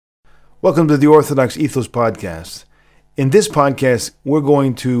Welcome to the Orthodox Ethos Podcast. In this podcast, we're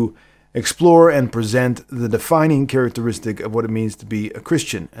going to explore and present the defining characteristic of what it means to be a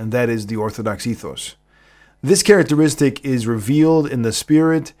Christian, and that is the Orthodox ethos. This characteristic is revealed in the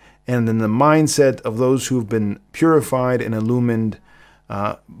spirit and in the mindset of those who have been purified and illumined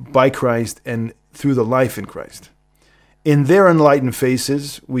by Christ and through the life in Christ. In their enlightened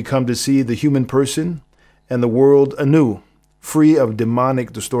faces, we come to see the human person and the world anew, free of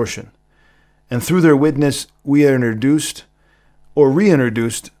demonic distortion. And through their witness, we are introduced or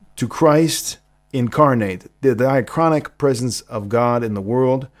reintroduced to Christ incarnate, the diachronic presence of God in the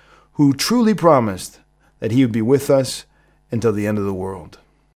world, who truly promised that he would be with us until the end of the world.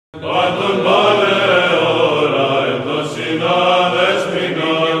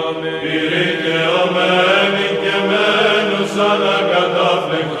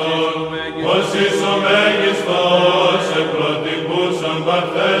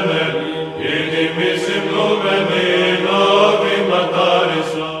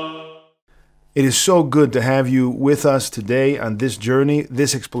 It is so good to have you with us today on this journey,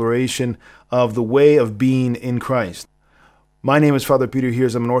 this exploration of the way of being in Christ. My name is Father Peter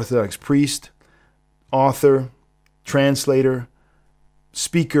Heers. I'm an Orthodox priest, author, translator,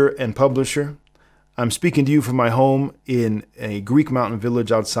 speaker, and publisher. I'm speaking to you from my home in a Greek mountain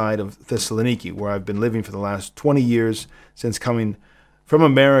village outside of Thessaloniki, where I've been living for the last 20 years since coming from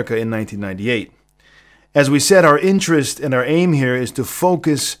America in 1998. As we said, our interest and our aim here is to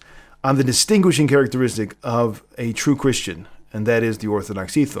focus on the distinguishing characteristic of a true Christian, and that is the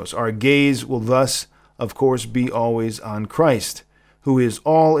Orthodox ethos. Our gaze will thus, of course, be always on Christ, who is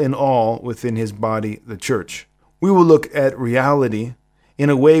all in all within his body, the church. We will look at reality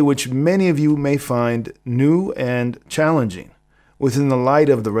in a way which many of you may find new and challenging, within the light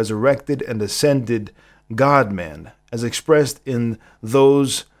of the resurrected and ascended God-man, as expressed in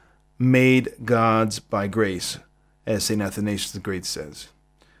those made gods by grace, as St. Athanasius the Great says.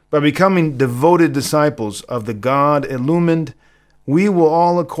 By becoming devoted disciples of the God-illumined, we will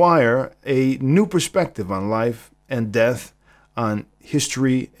all acquire a new perspective on life and death, on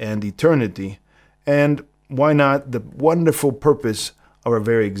history and eternity, and, why not, the wonderful purpose of our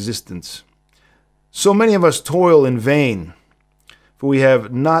very existence. So many of us toil in vain, for we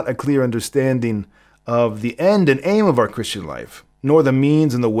have not a clear understanding of the end and aim of our Christian life, nor the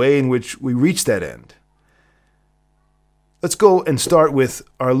means and the way in which we reach that end. Let's go and start with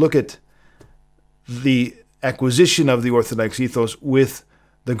our look at the acquisition of the Orthodox ethos with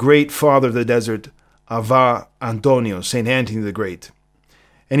the great father of the desert, Ava Antonio, St. Antony the Great.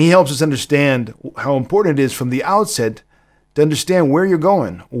 And he helps us understand how important it is from the outset to understand where you're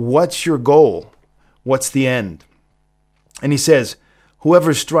going. What's your goal? What's the end? And he says,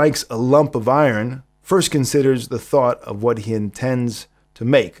 whoever strikes a lump of iron first considers the thought of what he intends to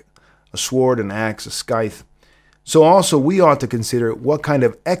make, a sword, an axe, a scythe. So also we ought to consider what kind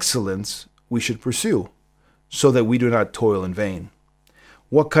of excellence we should pursue, so that we do not toil in vain.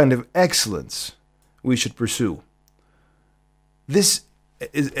 What kind of excellence we should pursue. This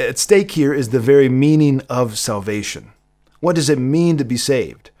is, at stake here is the very meaning of salvation. What does it mean to be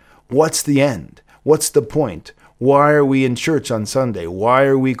saved? What's the end? What's the point? Why are we in church on Sunday? Why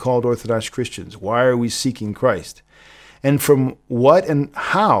are we called Orthodox Christians? Why are we seeking Christ? And from what and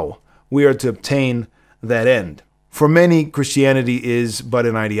how we are to obtain that end. For many, Christianity is but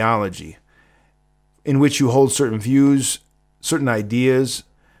an ideology in which you hold certain views, certain ideas,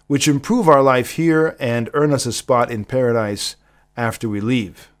 which improve our life here and earn us a spot in paradise after we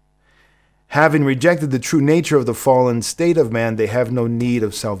leave. Having rejected the true nature of the fallen state of man, they have no need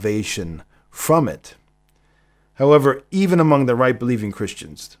of salvation from it. However, even among the right-believing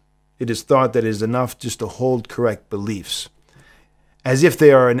Christians, it is thought that it is enough just to hold correct beliefs, as if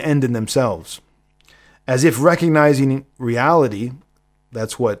they are an end in themselves. As if recognizing reality,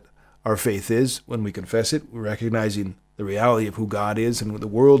 that's what our faith is when we confess it, we're recognizing the reality of who God is and what the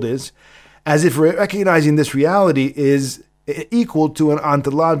world is, as if recognizing this reality is equal to an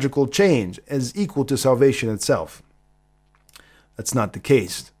ontological change, as equal to salvation itself. That's not the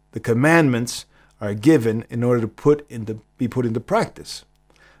case. The commandments are given in order to be put into practice.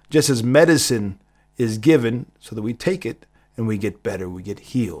 Just as medicine is given so that we take it and we get better, we get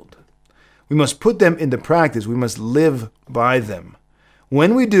healed. We must put them into practice. We must live by them.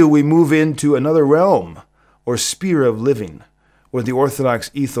 When we do, we move into another realm or sphere of living, where the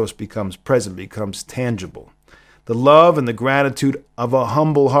Orthodox ethos becomes present, becomes tangible. The love and the gratitude of a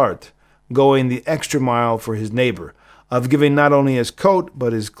humble heart, going the extra mile for his neighbor, of giving not only his coat,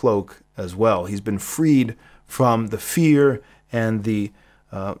 but his cloak as well. He's been freed from the fear and the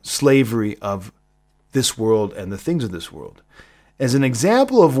slavery of this world and the things of this world. As an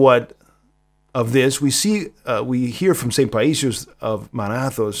example of what of this, we hear from St. Paisios of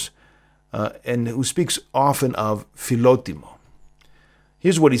Manathos, and who speaks often of Philotimo.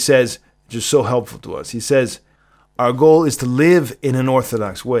 Here's what he says, just so helpful to us. He says, our goal is to live in an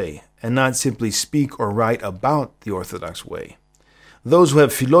Orthodox way, and not simply speak or write about the Orthodox way. Those who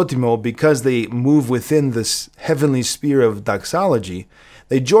have Philotimo, because they move within this heavenly sphere of doxology,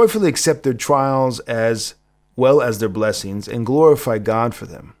 they joyfully accept their trials as well as their blessings and glorify God for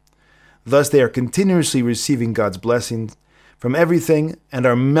them. Thus they are continuously receiving God's blessings from everything and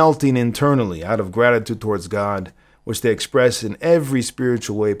are melting internally out of gratitude towards God, which they express in every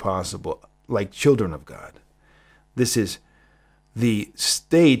spiritual way possible, like children of God. This is the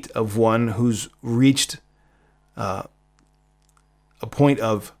state of one who's reached a point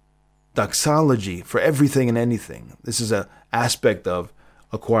of doxology for everything and anything. This is an aspect of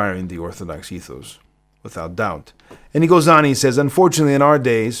acquiring the Orthodox ethos, without doubt. And he goes on, he says, unfortunately in our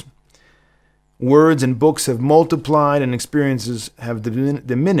days, words and books have multiplied and experiences have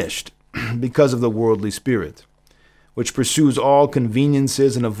diminished because of the worldly spirit, which pursues all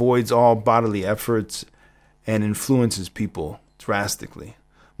conveniences and avoids all bodily efforts and influences people drastically.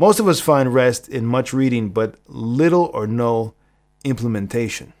 Most of us find rest in much reading, but little or no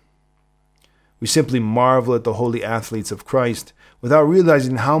implementation. We simply marvel at the holy athletes of Christ without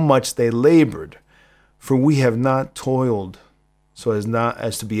realizing how much they labored, for we have not toiled so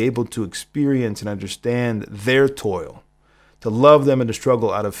as to be able to experience and understand their toil, to love them and to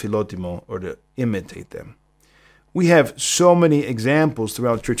struggle out of Philotimo or to imitate them. We have so many examples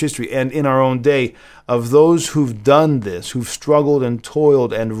throughout church history and in our own day of those who've done this, who've struggled and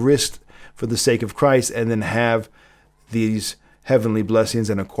toiled and risked for the sake of Christ, and then have these heavenly blessings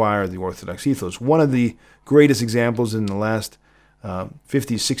and acquire the Orthodox ethos. One of the greatest examples in the last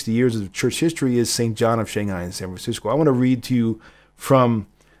 50, 60 years of church history is St. John of Shanghai in San Francisco. I want to read to you from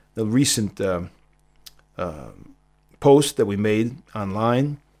the recent post that we made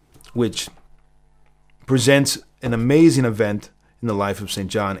online, which presents an amazing event in the life of St.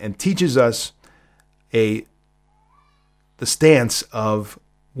 John and teaches us the stance of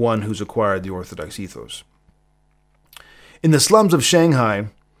one who's acquired the Orthodox ethos. In the slums of Shanghai,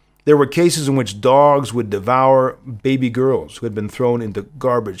 there were cases in which dogs would devour baby girls who had been thrown into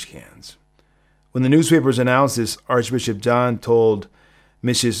garbage cans. When the newspapers announced this, Archbishop John told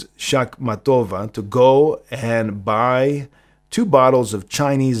Mrs. Shakhmatova to go and buy 2 bottles of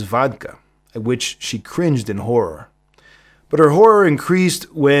Chinese vodka, at which she cringed in horror. But her horror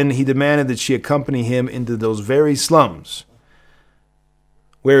increased when he demanded that she accompany him into those very slums,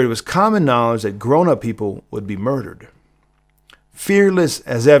 where it was common knowledge that grown-up people would be murdered. Fearless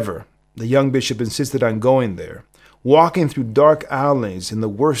as ever, the young bishop insisted on going there, walking through dark alleys in the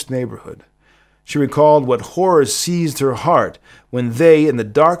worst neighborhood. She recalled what horror seized her heart when they, in the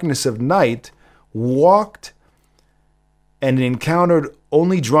darkness of night, walked and encountered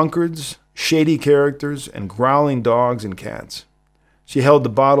only drunkards, shady characters, and growling dogs and cats. She held the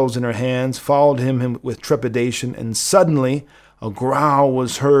bottles in her hands, followed him with trepidation, and suddenly a growl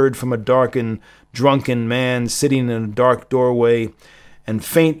was heard from a darkened, drunken man sitting in a dark doorway, and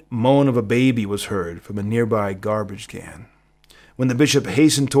faint moan of a baby was heard from a nearby garbage can. When the bishop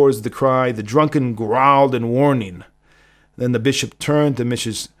hastened towards the cry, the drunken growled in warning. Then the bishop turned to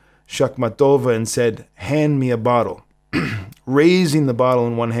Mrs. Shakhmatova and said, "Hand me a bottle." Raising the bottle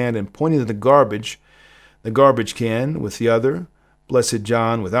in one hand and pointing to the garbage can with the other, Blessed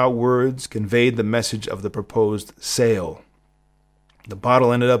John, without words, conveyed the message of the proposed sale. The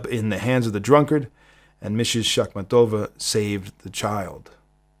bottle ended up in the hands of the drunkard, and Mrs. Shakhmatova saved the child.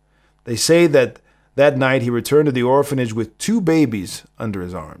 They say that night he returned to the orphanage with 2 babies under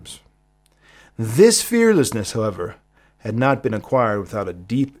his arms. This fearlessness, however, had not been acquired without a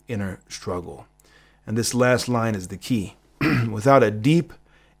deep inner struggle. And this last line is the key. Without a deep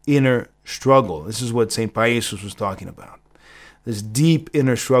inner struggle. This is what St. Paisios was talking about. This deep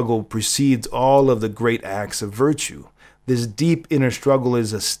inner struggle precedes all of the great acts of virtue. This deep inner struggle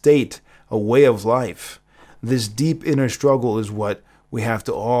is a state, a way of life. This deep inner struggle is what we have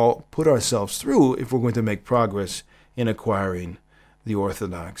to all put ourselves through if we're going to make progress in acquiring the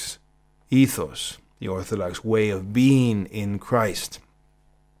Orthodox ethos, the Orthodox way of being in Christ.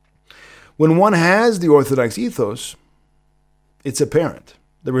 When one has the Orthodox ethos, it's apparent.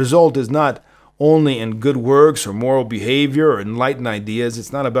 The result is not only in good works or moral behavior or enlightened ideas.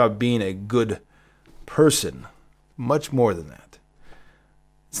 It's not about being a good person. Much more than that.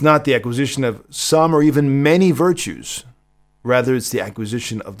 It's not the acquisition of some or even many virtues. Rather, it's the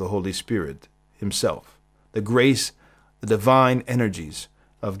acquisition of the Holy Spirit himself, the grace, the divine energies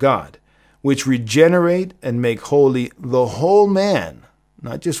of God, which regenerate and make holy the whole man,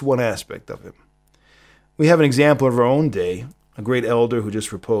 not just one aspect of him. We have an example of our own day, a great elder who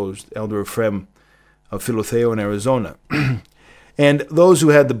just reposed, Elder Ephraim of Philotheo in Arizona. And those who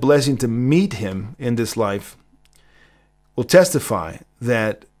had the blessing to meet him in this life will testify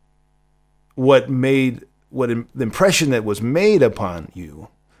that the impression that was made upon you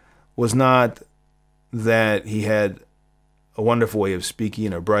was not that he had a wonderful way of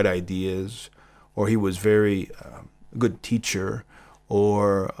speaking or bright ideas, or he was very good teacher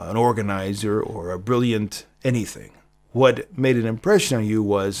or an organizer or a brilliant anything. What made an impression on you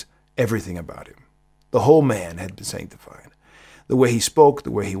was everything about him. The whole man had been sanctified. The way he spoke,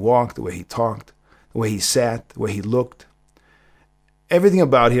 the way he walked, the way he talked, the way he sat, the way he looked. Everything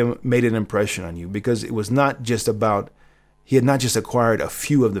about him made an impression on you, because it was not just about, he had not just acquired a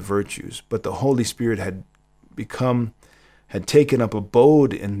few of the virtues, but the Holy Spirit had taken up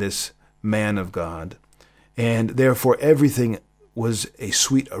abode in this man of God, and therefore everything was a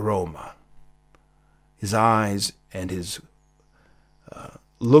sweet aroma. His eyes and his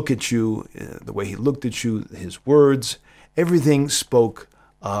look at you, the way he looked at you, his words, everything spoke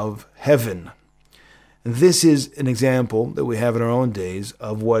of heaven. And this is an example that we have in our own days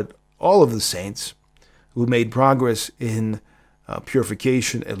of what all of the saints who made progress in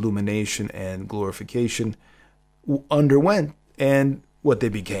purification, illumination, and glorification underwent and what they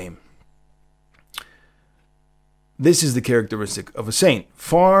became. This is the characteristic of a saint,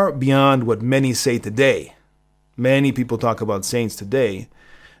 far beyond what many say today. Many people talk about saints today,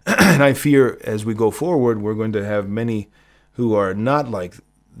 and I fear as we go forward, we're going to have many who are not like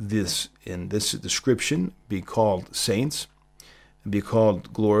this in this description be called saints, be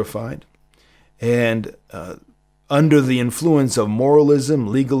called glorified, and under the influence of moralism,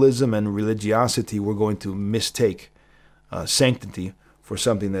 legalism, and religiosity, we're going to mistake sanctity for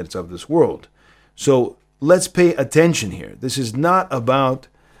something that's of this world. So let's pay attention here. This is not about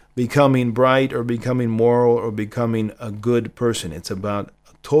becoming bright or becoming moral or becoming a good person. It's about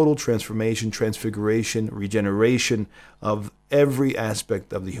total transformation, transfiguration, regeneration of every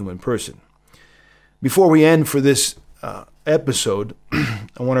aspect of the human person. Before we end for this episode, I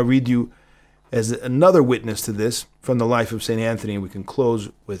want to read you as another witness to this from the life of St. Anthony, and we can close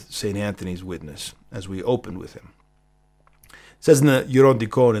with St. Anthony's witness as we opened with him. It says in the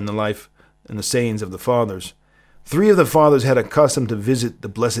Eurodikon, in the life and the sayings of the fathers, 3 of the fathers had a custom to visit the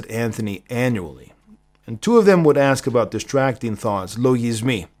Blessed Anthony annually, and 2 of them would ask about distracting thoughts,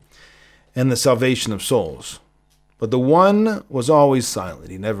 logismi, and the salvation of souls. But the one was always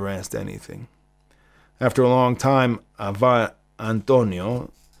silent. He never asked anything. After a long time, Ava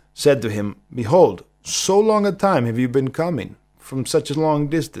Antonio said to him, "Behold, so long a time have you been coming from such a long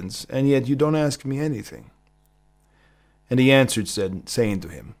distance, and yet you don't ask me anything." And he answered, saying to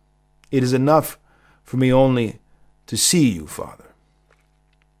him, "It is enough for me only to see you, Father."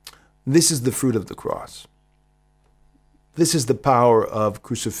 This is the fruit of the cross. This is the power of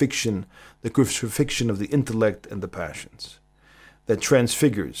crucifixion, the crucifixion of the intellect and the passions, that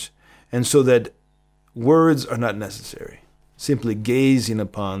transfigures, and so that words are not necessary. Simply gazing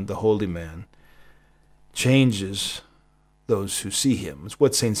upon the holy man changes those who see him. It's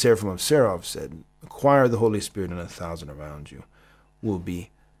what St. Seraphim of Sarov said, "Acquire the Holy Spirit, and 1,000 around you will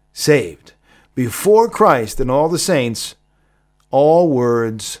be saved." Before Christ and all the saints, all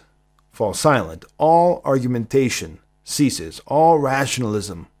words fall silent. All argumentation ceases. All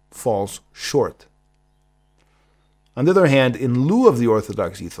rationalism falls short. On the other hand, in lieu of the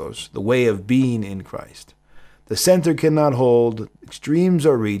Orthodox ethos, the way of being in Christ, the center cannot hold, extremes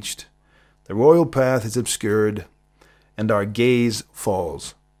are reached, the royal path is obscured, and our gaze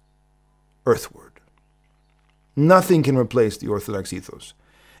falls earthward. Nothing can replace the Orthodox ethos.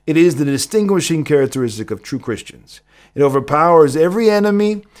 It is the distinguishing characteristic of true Christians. It overpowers every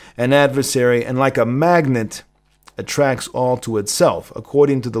enemy and adversary, and like a magnet attracts all to itself,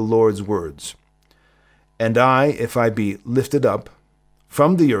 according to the Lord's words. "And I, if I be lifted up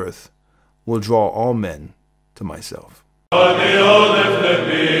from the earth, will draw all men to myself."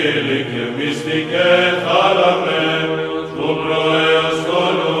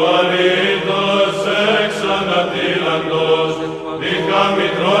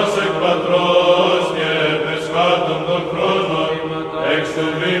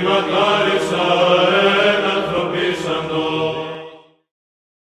 Extubima clarissa